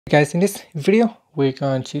Guys, in this video we're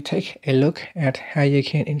going to take a look at how you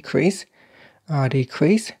can increase or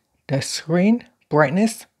decrease the screen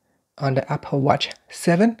brightness on the Apple Watch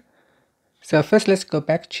 7. So first, let's go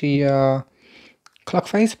back to your clock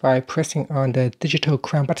face by pressing on the digital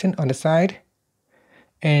crown button on the side,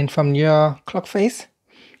 and from your clock face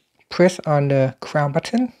press on the crown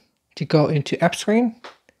button to go into app screen.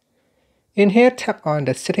 In here, tap on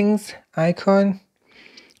the settings icon,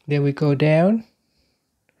 then we go down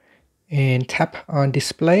and tap on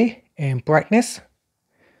display and brightness.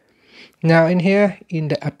 Now in here, in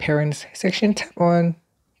the appearance section, tap on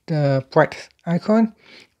the bright icon.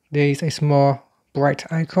 There is a small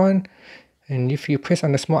bright icon, and if you press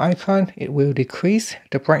on the small icon, it will decrease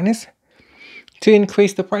the brightness. To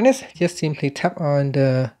increase the brightness, just simply tap on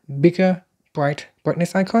the bigger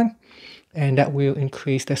brightness icon, and that will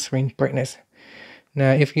increase the screen brightness.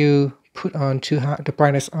 Now if you put on too high, the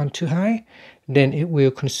brightness on too high, then it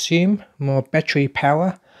will consume more battery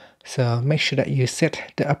power. So make sure that you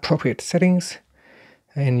set the appropriate settings,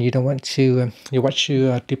 and you don't want to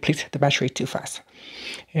deplete the battery too fast.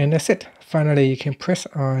 And that's it. Finally, you can press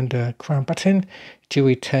on the crown button to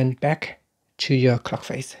return back to your clock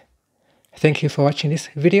face. Thank you for watching this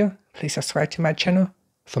video. Please subscribe to my channel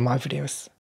for more videos.